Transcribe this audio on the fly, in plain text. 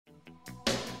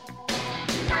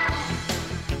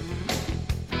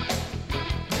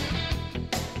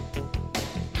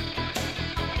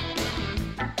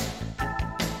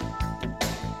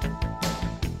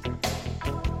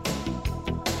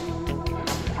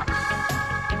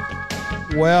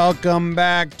Welcome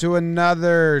back to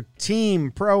another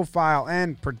team profile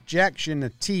and projection, a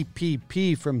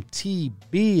TPP from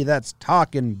TB. That's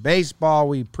Talking Baseball.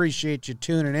 We appreciate you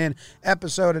tuning in.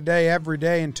 Episode a day, every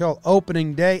day until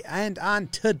opening day. And on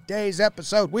today's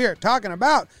episode, we are talking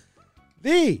about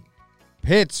the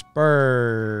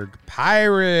Pittsburgh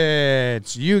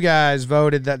Pirates. You guys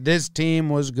voted that this team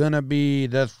was going to be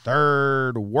the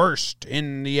third worst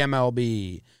in the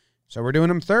MLB. So we're doing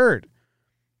them third.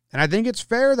 And I think it's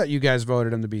fair that you guys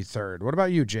voted him to be third. What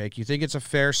about you, Jake? You think it's a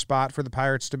fair spot for the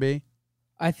Pirates to be?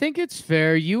 I think it's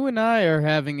fair. You and I are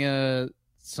having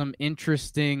some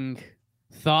interesting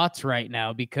thoughts right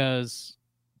now because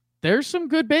there's some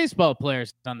good baseball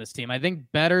players on this team. I think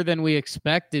better than we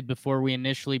expected before we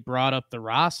initially brought up the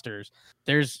rosters.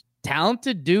 There's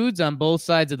talented dudes on both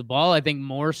sides of the ball. I think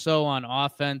more so on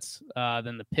offense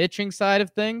than the pitching side of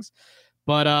things.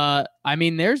 But, I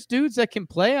mean, there's dudes that can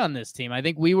play on this team. I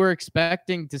think we were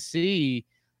expecting to see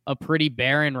a pretty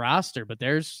barren roster, but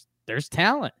there's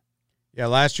talent. Yeah,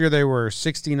 last year they were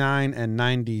 69 and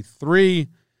 93.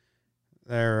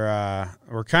 They're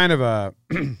were kind of a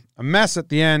mess at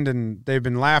the end, and they've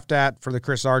been laughed at for the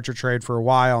Chris Archer trade for a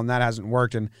while, and that hasn't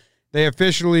worked. And they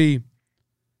officially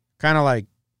kind of like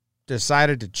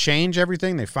decided to change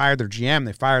everything. They fired their GM.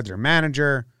 They fired their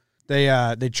manager.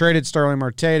 They traded Starling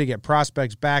Marte to get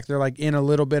prospects back. They're like in a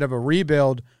little bit of a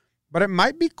rebuild, but it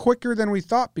might be quicker than we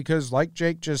thought because, like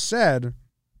Jake just said,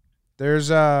 there's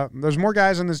more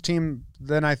guys on this team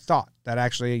than I thought that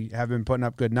actually have been putting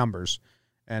up good numbers,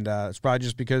 and it's probably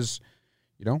just because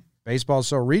baseball is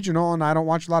so regional, and I don't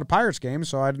watch a lot of Pirates games,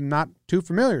 so I'm not too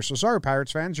familiar. So sorry,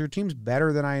 Pirates fans, your team's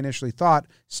better than I initially thought.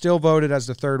 Still voted as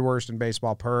the third worst in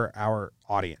baseball per our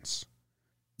audience.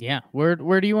 Yeah, where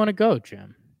do you want to go,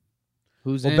 Jim?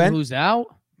 Who's in, who's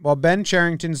out? Well, Ben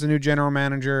Cherington's the new general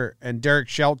manager, and Derek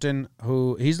Shelton,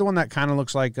 he's the one that kind of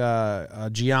looks like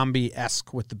a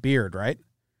Giambi-esque with the beard, right?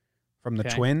 From the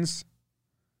Twins.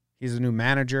 He's the new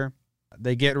manager.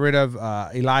 They get rid of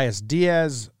Elias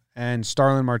Diaz, and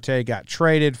Starling Marte got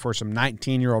traded for some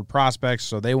 19-year-old prospects,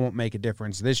 so they won't make a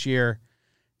difference this year.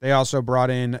 They also brought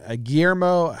in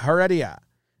Guillermo Heredia,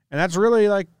 and that's really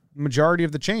like majority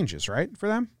of the changes, right, for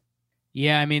them?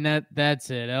 Yeah, I mean that's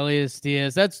it. Elias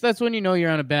Diaz. That's when you know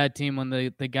you're on a bad team, when the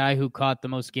guy who caught the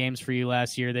most games for you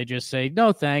last year, they just say,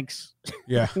 "No, thanks."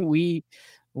 Yeah.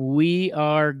 we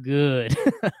are good.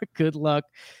 Good luck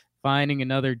finding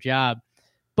another job.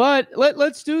 But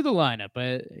let's do the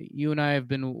lineup. You and I have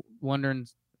been wondering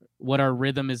what our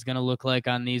rhythm is going to look like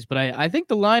on these, but I think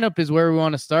the lineup is where we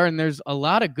want to start, and there's a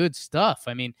lot of good stuff.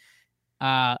 I mean,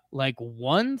 like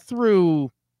 1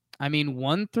 through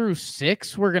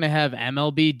 6, we're going to have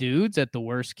MLB dudes at the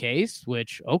worst case,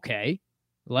 which, okay,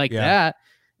 that.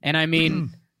 And I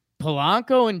mean,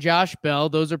 Polanco and Josh Bell,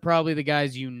 those are probably the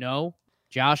guys you know.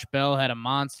 Josh Bell had a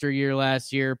monster year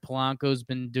last year. Polanco's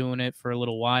been doing it for a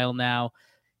little while now.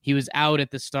 He was out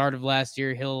at the start of last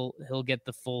year. He'll get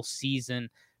the full season.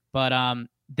 But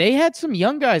they had some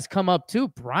young guys come up too.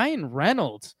 Brian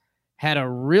Reynolds had a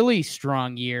really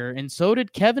strong year, and so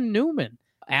did Kevin Newman.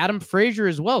 Adam Frazier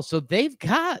as well. So they've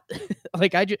got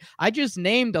like I just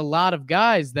named a lot of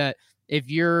guys that if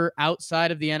you're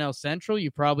outside of the NL Central,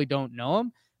 you probably don't know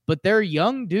them, but they're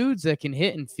young dudes that can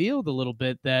hit and field a little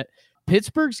bit that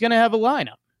Pittsburgh's going to have a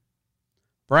lineup.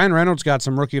 Brian Reynolds got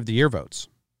some Rookie of the Year votes.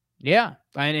 Yeah,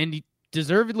 and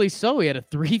deservedly so. He had a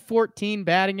 314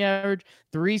 batting average,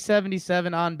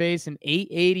 377 on base, and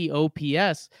 880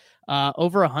 OPS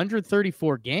over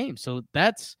 134 games. So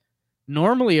that's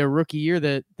normally a rookie year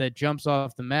that jumps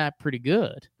off the map pretty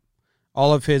good.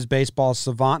 All of his baseball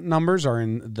savant numbers are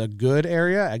in the good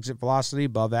area. Exit velocity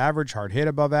above average, hard hit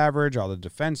above average, all the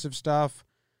defensive stuff.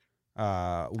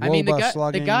 Slugging,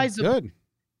 the guys good.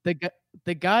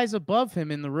 The guys above him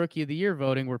in the Rookie of the Year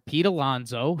voting were Pete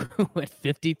Alonso, who had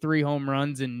 53 home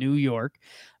runs in New York.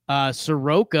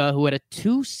 Soroka, who had a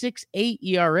 2.68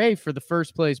 ERA for the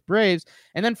first place Braves.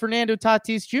 And then Fernando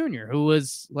Tatis Jr., who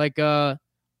was like a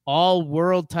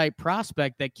all-world type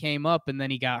prospect that came up and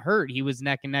then he got hurt. He was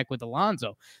neck and neck with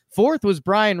Alonso. Fourth was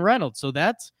Brian Reynolds. So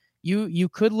that's you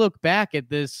could look back at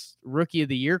this Rookie of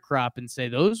the Year crop and say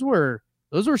those were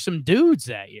some dudes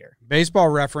that year. Baseball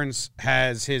Reference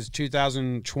has his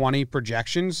 2020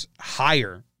 projections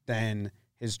higher than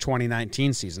his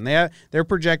 2019 season. They're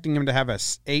projecting him to have a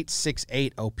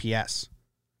 8.68 OPS.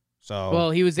 So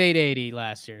well, he was 880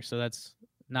 last year, so that's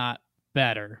not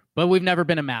better. But we've never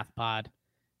been a math pod.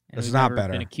 It's not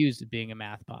better. Been accused of being a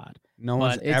math pod. No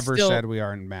one's ever said we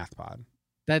are in math pod.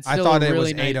 That's I still thought a it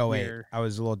really was 808. Nice year. I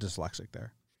was a little dyslexic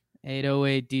there.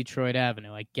 808 Detroit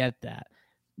Avenue. I get that.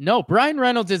 No, Brian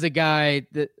Reynolds is a guy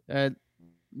that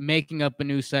making up a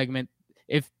new segment.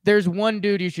 If there's one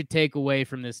dude you should take away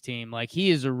from this team, like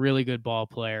he is a really good ball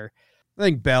player. I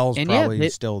think Bell's probably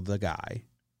still the guy.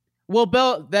 Well,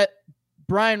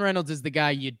 Brian Reynolds is the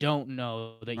guy you don't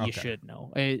know that you should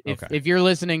know. If you're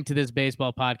listening to this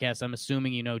baseball podcast, I'm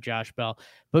assuming you know Josh Bell.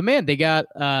 But man, they got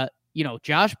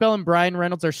Josh Bell and Brian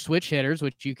Reynolds are switch hitters,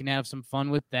 which you can have some fun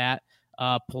with that.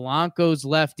 Polanco's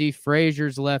lefty,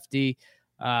 Frazier's lefty.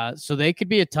 So they could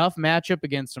be a tough matchup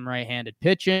against some right-handed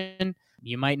pitching.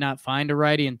 You might not find a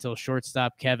righty until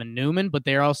shortstop Kevin Newman, but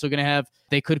they're also going to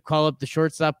they could call up the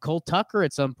shortstop Cole Tucker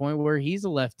at some point where he's a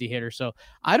lefty hitter. So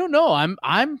I don't know.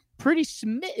 I'm pretty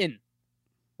smitten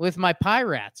with my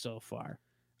Pirates so far.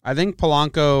 I think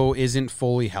Polanco isn't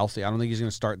fully healthy. I don't think he's going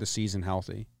to start the season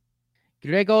healthy.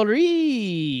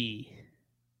 Gregory.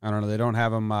 I don't know. They don't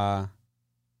have him. They don't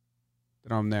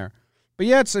have him there. But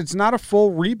yeah, it's not a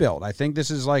full rebuild. I think this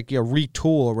is like a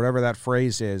retool or whatever that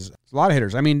phrase is. It's a lot of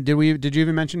hitters. I mean, did you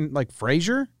even mention like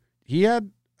Frazier? He had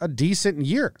a decent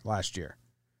year last year.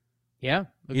 Yeah,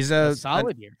 he's a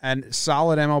solid year and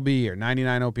solid MLB year.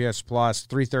 99 OPS plus,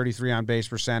 333 on base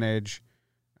percentage,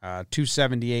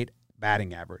 278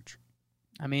 batting average.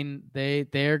 I mean,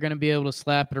 they're going to be able to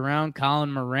slap it around.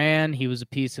 Colin Moran, he was a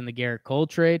piece in the Garrett Cole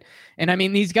trade. And, I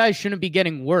mean, these guys shouldn't be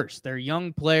getting worse. They're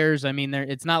young players. I mean,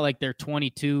 it's not like they're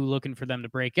 22 looking for them to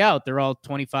break out. They're all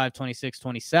 25, 26,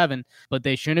 27, but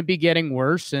they shouldn't be getting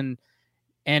worse. And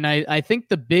I think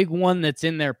the big one that's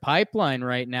in their pipeline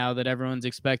right now that everyone's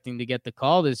expecting to get the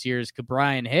call this year is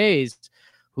Ke'Bryan Hayes,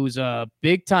 who's a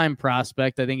big-time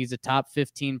prospect. I think he's a top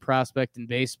 15 prospect in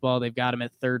baseball. They've got him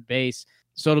at third base.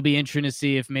 So it'll be interesting to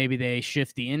see if maybe they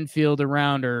shift the infield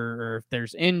around or if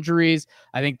there's injuries.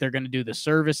 I think they're going to do the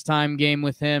service time game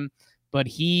with him, but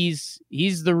he's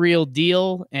the real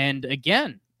deal. And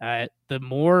again, the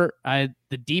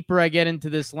deeper I get into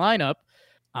this lineup,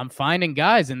 I'm finding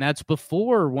guys, and that's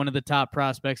before one of the top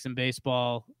prospects in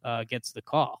baseball gets the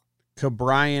call.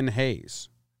 Ke'Bryan Hayes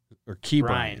or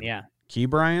Ke'Bryan. Yeah.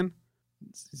 Ke'Bryan?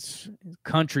 It's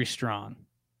country strong.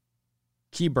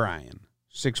 Ke'Bryan.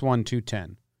 6'1",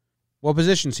 210. What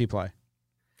positions he play?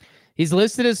 He's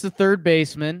listed as the third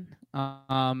baseman,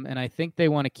 and I think they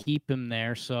want to keep him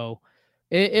there. So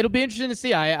it'll be interesting to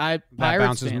see. That Pirates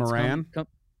bounces fans, Moran.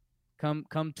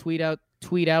 Come tweet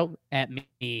out at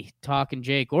me, talking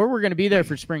Jake, or we're going to be there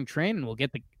for spring training. We'll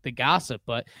get the gossip.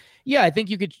 But yeah, I think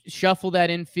you could shuffle that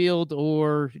infield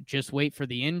or just wait for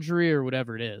the injury or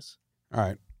whatever it is. All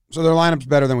right. So their lineup's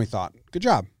better than we thought. Good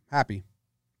job. Happy.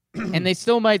 And they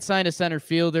still might sign a center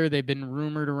fielder. They've been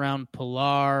rumored around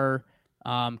Pilar,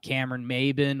 Cameron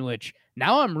Maben, which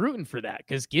now I'm rooting for that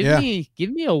because give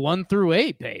me a 1 through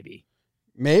 8, baby.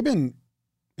 Maben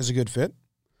is a good fit.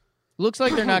 Looks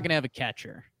like they're not going to have a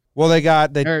catcher. Well, they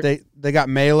got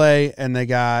Melee and they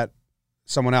got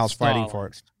someone else fighting for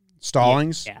it.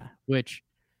 Stallings. Yeah. Which,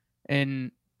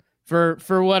 and for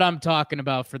what I'm talking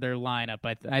about for their lineup,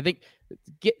 I think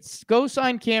go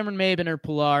sign Cameron Maben or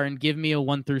Pilar and give me a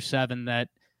 1 through 7 that,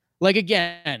 like,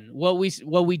 again, what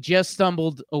we just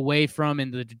stumbled away from in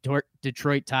the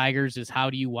Detroit Tigers is how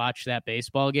do you watch that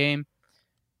baseball game?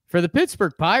 For the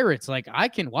Pittsburgh Pirates, like, I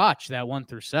can watch that 1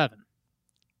 through 7.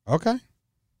 Okay.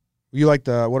 You like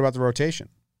what about the rotation?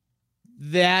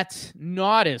 That's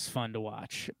not as fun to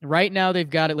watch. Right now, they've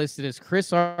got it listed as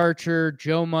Chris Archer,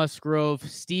 Joe Musgrove,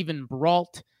 Steven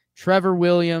Brault, Trevor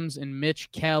Williams, and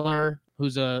Mitch Keller,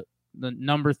 who's the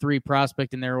number 3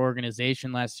 prospect in their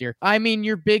organization last year. I mean,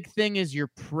 your big thing is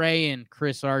you're praying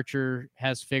Chris Archer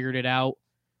has figured it out.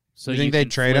 So you think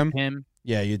they'd trade him?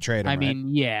 Yeah, you'd trade him. I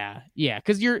mean, yeah.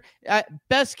 Because you're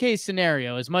best case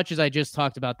scenario, as much as I just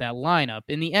talked about that lineup,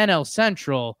 in the NL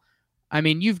Central, I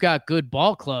mean, you've got good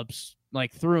ball clubs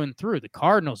like through and through. The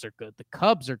Cardinals are good. The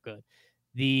Cubs are good.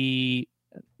 The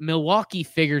Milwaukee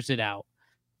figures it out.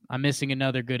 I'm missing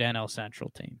another good NL Central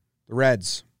team. The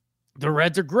Reds. The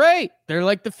Reds are great. They're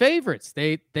like the favorites.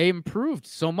 They improved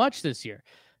so much this year.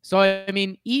 So, I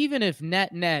mean, even if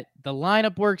net the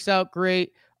lineup works out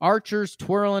great, Archer's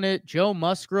twirling it, Joe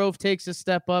Musgrove takes a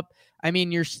step up, I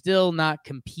mean, you're still not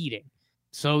competing.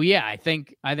 So, yeah, I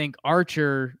think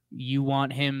Archer, you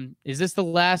want him. Is this the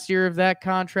last year of that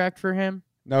contract for him?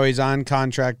 No, he's on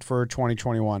contract for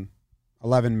 2021.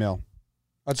 $11 million.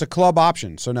 That's a club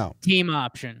option, so no. Team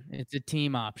option. It's a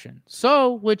team option.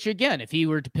 So, which again, if he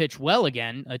were to pitch well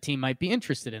again, a team might be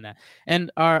interested in that.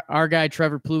 And our guy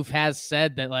Trevor Plouffe has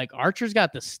said that, like, Archer's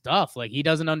got the stuff. Like, he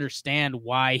doesn't understand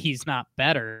why he's not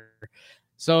better.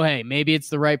 So, hey, maybe it's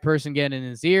the right person getting in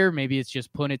his ear. Maybe it's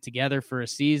just putting it together for a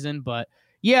season. But,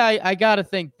 yeah, I got to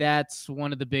think that's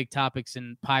one of the big topics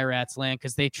in Pirates land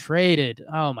because they traded,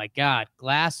 oh, my God,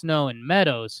 Glasnow and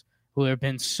Meadows. who have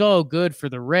been so good for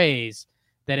the Rays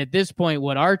that at this point,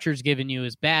 what Archer's given you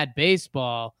is bad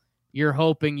baseball. You're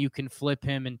hoping you can flip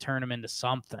him and turn him into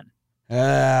something.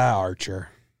 Archer.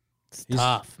 It's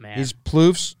tough, man. He's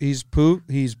Plouf's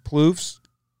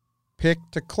pick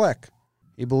to click.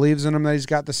 He believes in him that he's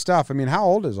got the stuff. I mean, how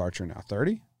old is Archer now?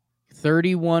 30?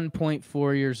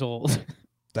 31.4 years old.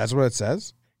 That's what it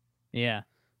says? Yeah.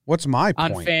 What's my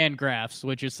on point? Fangraphs,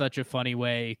 which is such a funny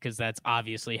way because that's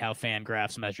obviously how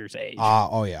Fangraphs measures age.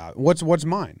 Oh yeah. What's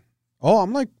mine? Oh,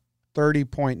 I'm like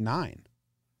 30.9.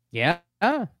 Yeah,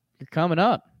 you're coming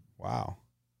up. Wow,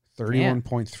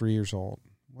 31.3 years old.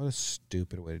 What a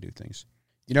stupid way to do things.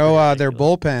 You know, their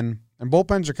bullpen, and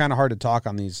bullpens are kind of hard to talk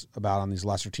on these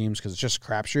lesser teams because it's just a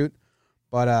crapshoot.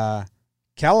 But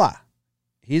Kela,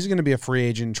 he's going to be a free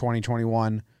agent in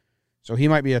 2021, so he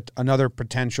might be another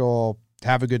potential to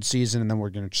have a good season, and then we're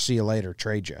going to see you later,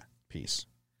 trade you piece.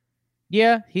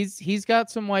 Yeah, he's got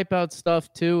some wipeout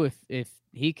stuff too. If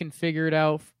he can figure it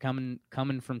out coming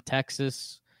from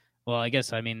Texas. Well, I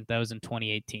guess, I mean, that was in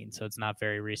 2018, so it's not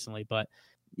very recently. But,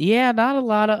 yeah, not a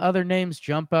lot of other names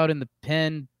jump out in the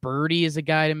pen. Birdie is a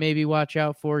guy to maybe watch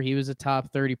out for. He was a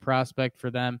top 30 prospect for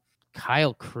them.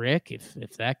 Kyle Crick,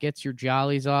 if that gets your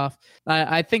jollies off.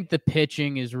 I think the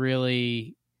pitching is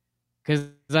really – because,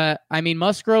 I mean,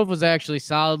 Musgrove was actually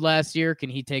solid last year. Can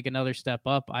he take another step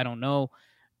up? I don't know.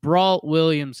 Brault,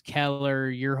 Williams, Keller,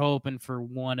 you're hoping for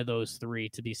one of those three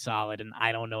to be solid, and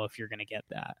I don't know if you're going to get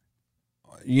that.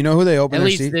 You know who they open at their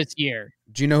least this year?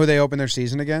 Do you know who they open their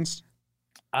season against?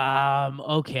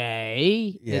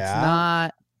 Okay. Yeah. It's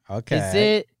not. Okay. Is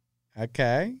it?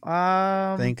 Okay.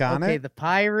 Think on it. Okay, the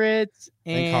Pirates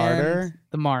Think harder.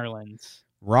 The Marlins.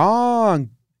 Wrong.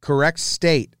 Correct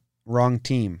state. Wrong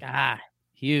team.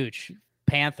 Huge.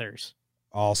 Panthers.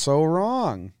 Also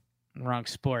wrong. Wrong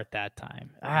sport that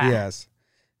time. Yes.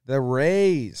 The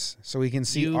Rays. So we can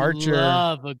see Archer.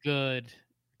 Love a good.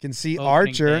 Can see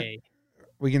Archer. Day.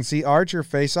 We can see Archer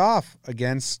face off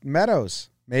against Meadows.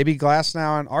 Maybe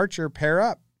Glasnow and Archer pair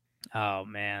up. Oh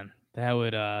man, that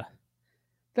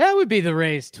would be the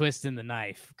Rays twisting the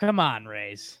knife. Come on,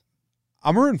 Rays.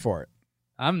 I'm rooting for it.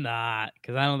 I'm not,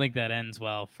 because I don't think that ends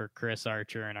well for Chris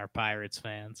Archer and our Pirates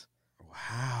fans.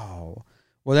 Wow.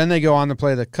 Well, then they go on to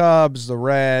play the Cubs, the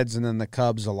Reds, and then the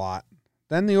Cubs a lot.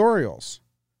 Then the Orioles.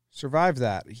 Survive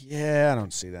that. Yeah, I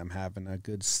don't see them having a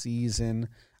good season.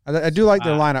 I do like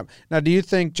their lineup. Now, do you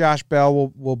think Josh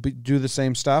Bell will do the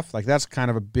same stuff? Like, that's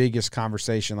kind of a biggest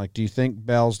conversation. Like, do you think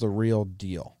Bell's the real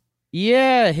deal?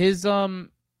 Yeah, his I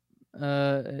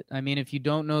mean, if you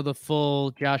don't know the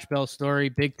full Josh Bell story,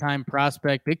 big time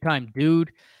prospect, big time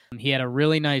dude. He had a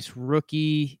really nice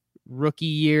rookie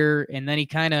year, and then he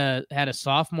kind of had a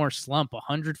sophomore slump.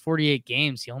 148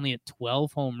 games, he only had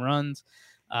 12 home runs.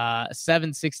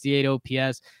 768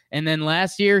 OPS. And then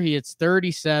last year he hits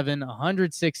 37,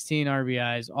 116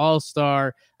 RBIs,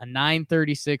 all-star, a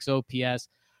 936 OPS.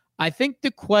 I think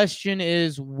the question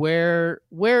is where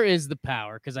is the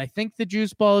power? Because I think the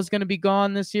juice ball is going to be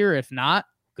gone this year. If not,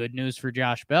 good news for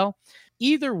Josh Bell.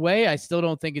 Either way, I still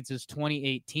don't think it's his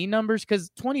 2018 numbers because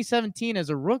 2017 as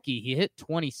a rookie, he hit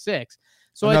 26.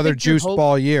 So another juice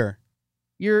ball year.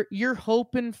 You're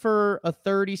hoping for a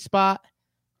 30 spot.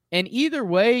 And either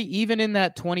way, even in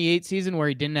that 28 season where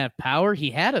he didn't have power,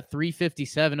 he had a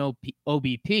 357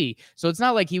 OBP. So it's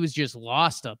not like he was just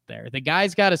lost up there. The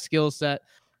guy's got a skill set.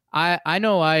 I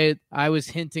know I was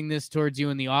hinting this towards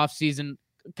you in the offseason,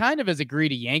 kind of as a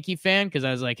greedy Yankee fan, because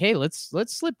I was like, hey, let's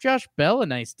slip Josh Bell a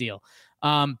nice deal.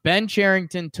 Ben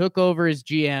Cherington took over as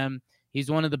GM.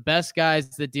 He's one of the best guys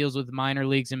that deals with minor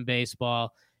leagues in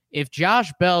baseball. If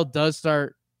Josh Bell does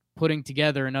start putting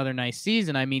together another nice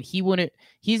season, I mean,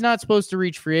 he's not supposed to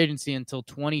reach free agency until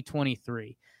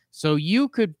 2023. So you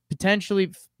could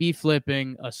potentially be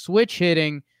flipping a switch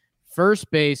hitting first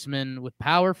baseman with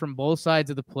power from both sides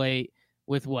of the plate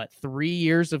with 3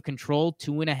 years of control,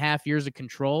 2.5 years of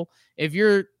control. If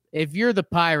you're the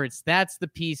Pirates, that's the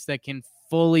piece that can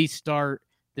fully start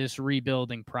this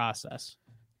rebuilding process.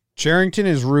 Cherington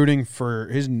is rooting for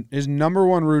his number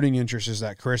one rooting interest is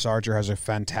that Chris Archer has a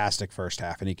fantastic first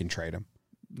half and he can trade him.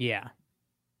 Yeah.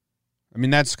 I mean,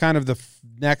 that's kind of the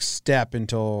next step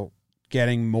until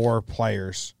getting more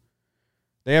players.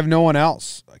 They have no one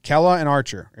else. Kela and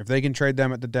Archer, if they can trade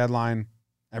them at the deadline,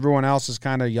 everyone else is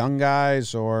kind of young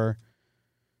guys or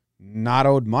not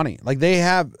owed money. Like they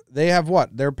have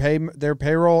what? Their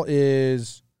payroll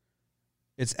is,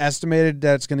 it's estimated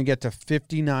that it's going to get to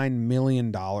 $59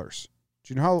 million. Do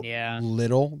you know how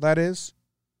little that is?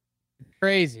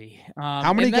 Crazy.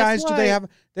 How many guys do they have?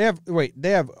 They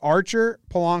have Archer,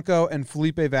 Polanco, and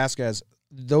Felipe Vasquez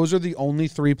those are the only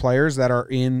 3 players that are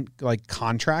in like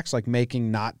contracts, like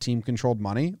making not team controlled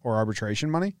money or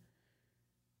arbitration money.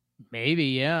 Maybe,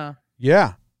 yeah.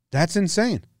 Yeah, that's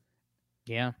insane.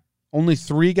 Yeah. Only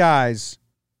 3 guys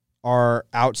are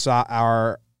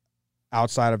outside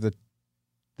of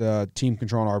the team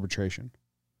control and arbitration.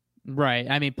 Right.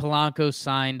 I mean, Polanco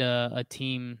signed a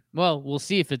team. Well, we'll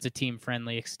see if it's a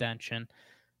team-friendly extension.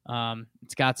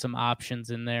 It's got some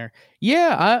options in there.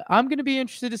 Yeah, I'm going to be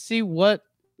interested to see what,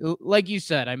 like you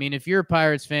said, I mean, if you're a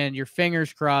Pirates fan, your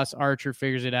fingers crossed Archer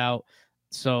figures it out,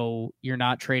 so you're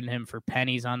not trading him for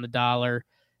pennies on the dollar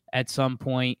at some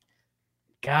point.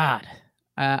 God,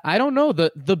 I don't know.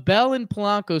 The Bell and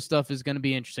Polanco stuff is going to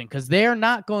be interesting because they are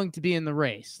not going to be in the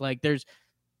race. Like,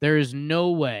 there is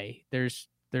no way. There's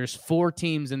 4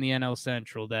 teams in the NL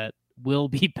Central that will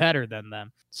be better than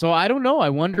them. So I don't know. I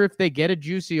wonder if they get a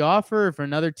juicy offer, if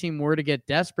another team were to get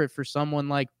desperate for someone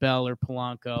like Bell or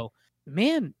Polanco.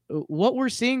 Man, what we're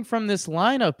seeing from this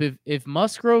lineup, if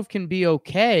Musgrove can be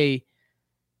okay,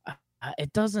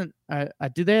 it doesn't.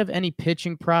 Do they have any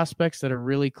pitching prospects that are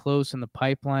really close in the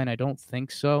pipeline? I don't think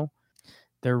so.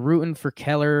 They're rooting for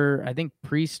Keller. I think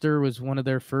Priester was one of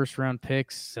their first round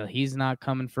picks, so he's not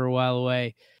coming for a while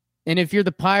away. And if you're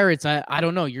the Pirates, I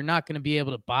don't know. You're not going to be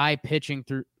able to buy pitching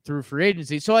through free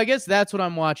agency. So I guess that's what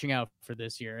I'm watching out for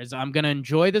this year. Is I'm going to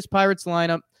enjoy this Pirates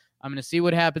lineup. I'm going to see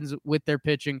what happens with their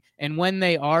pitching. And when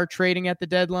they are trading at the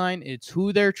deadline, it's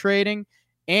who they're trading.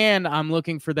 And I'm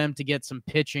looking for them to get some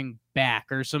pitching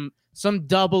back or some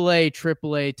AA,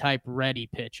 AAA type ready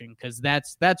pitching because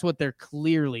that's what they're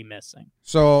clearly missing.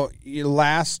 So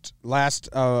last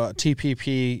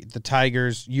TPP, the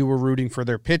Tigers, you were rooting for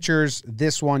their pitchers.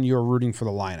 This one, you're rooting for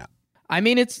the lineup. I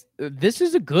mean, this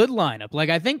is a good lineup. Like,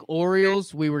 I think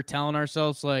Orioles, we were telling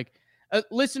ourselves, like,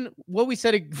 listen, what we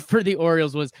said for the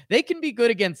Orioles was they can be good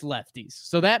against lefties.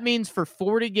 So that means for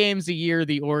 40 games a year,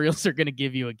 the Orioles are going to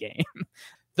give you a game.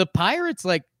 The Pirates,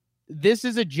 like, this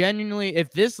is a genuinely, if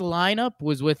this lineup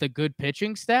was with a good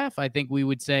pitching staff, I think we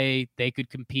would say they could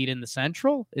compete in the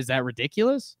Central. Is that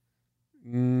ridiculous? It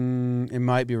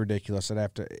might be ridiculous. I'd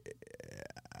have to.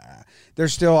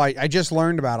 There's still. I just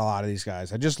learned about a lot of these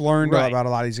guys. I just learned about a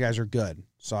lot of these guys are good.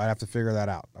 So I'd have to figure that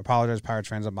out. I apologize, Pirates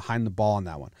fans. I'm behind the ball on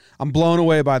that one. I'm blown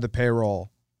away by the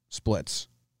payroll splits,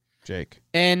 Jake.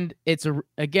 And it's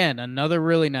again another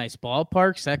really nice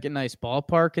ballpark. Second nice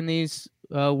ballpark in these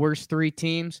worst 3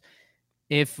 teams.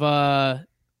 If I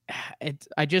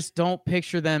just don't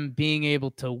picture them being able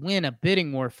to win a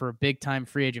bidding war for a big time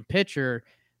free agent pitcher.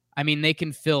 I mean, they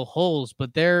can fill holes, but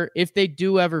if they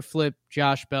do ever flip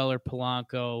Josh Bell or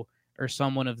Polanco or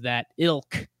someone of that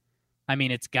ilk, I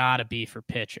mean, it's got to be for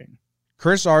pitching.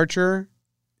 Chris Archer,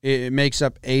 it makes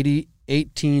up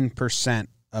 18%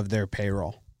 of their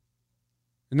payroll.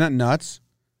 Isn't that nuts?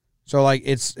 So, like,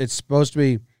 it's supposed to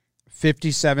be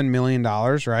 $57 million,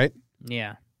 right?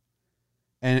 Yeah.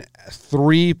 And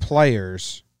 3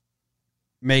 players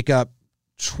make up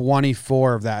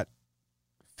 24 of that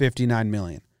 $59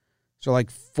 million. So, like,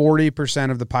 40%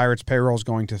 of the Pirates' payroll is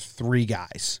going to 3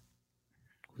 guys.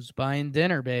 Who's buying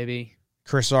dinner, baby?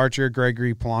 Chris Archer,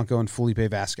 Gregory Polanco, and Felipe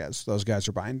Vasquez. Those guys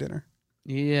are buying dinner.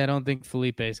 Yeah, I don't think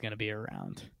Felipe is going to be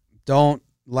around. Don't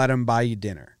let him buy you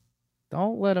dinner.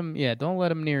 Don't let him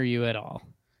near you at all.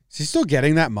 Is he still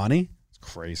getting that money? It's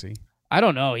crazy. I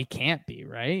don't know. He can't be,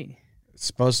 right? It's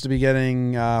supposed to be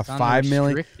getting $5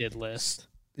 million. Restricted list.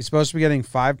 He's supposed to be getting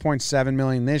 $5.7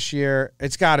 million this year.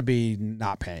 It's got to be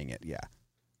not paying it, yeah.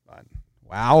 But,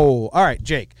 wow. All right,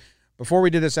 Jake. Before we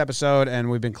did this episode, and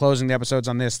we've been closing the episodes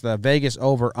on this, the Vegas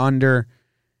over/under,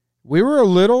 we were a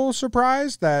little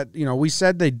surprised that, we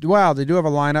said they do have a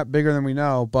lineup bigger than we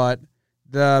know, but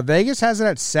the Vegas has it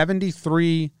at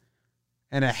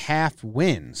 73.5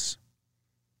 wins,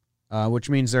 which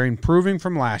means they're improving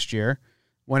from last year,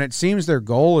 when it seems their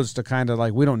goal is to kind of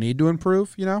like, we don't need to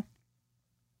improve,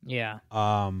 Yeah.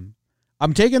 I'm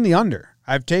taking the under.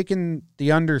 I've taken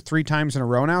the under 3 times in a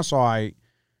row now, so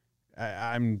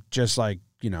I'm just like,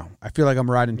 I feel like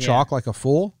I'm riding chalk like a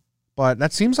fool, but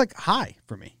that seems like high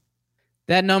for me.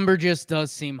 That number just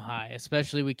does seem high,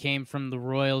 especially we came from the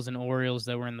Royals and Orioles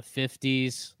that were in the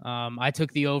 50s. I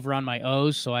took the over on my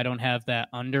O's, so I don't have that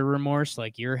under remorse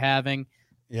like you're having.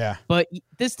 Yeah. But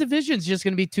this division's just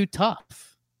going to be too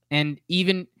tough. And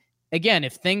even, again,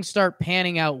 if things start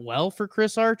panning out well for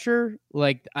Chris Archer,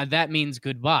 like that means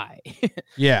goodbye.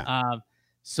 Yeah.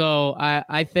 So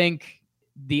I think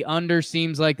the under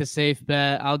seems like the safe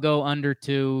bet. I'll go under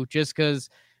 2 just because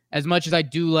as much as I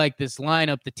do like this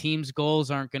lineup, the team's goals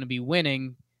aren't going to be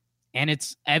winning. And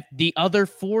it's at the other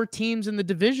 4 teams in the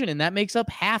division, and that makes up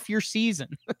half your season.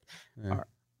 Yeah.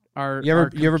 are You ever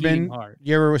competing been? hard.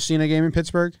 You ever seen a game in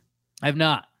Pittsburgh? I've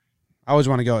not. I always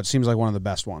want to go. It seems like one of the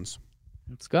best ones.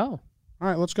 Let's go. All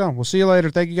right, let's go. We'll see you later.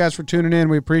 Thank you guys for tuning in.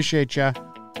 We appreciate you.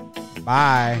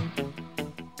 Bye.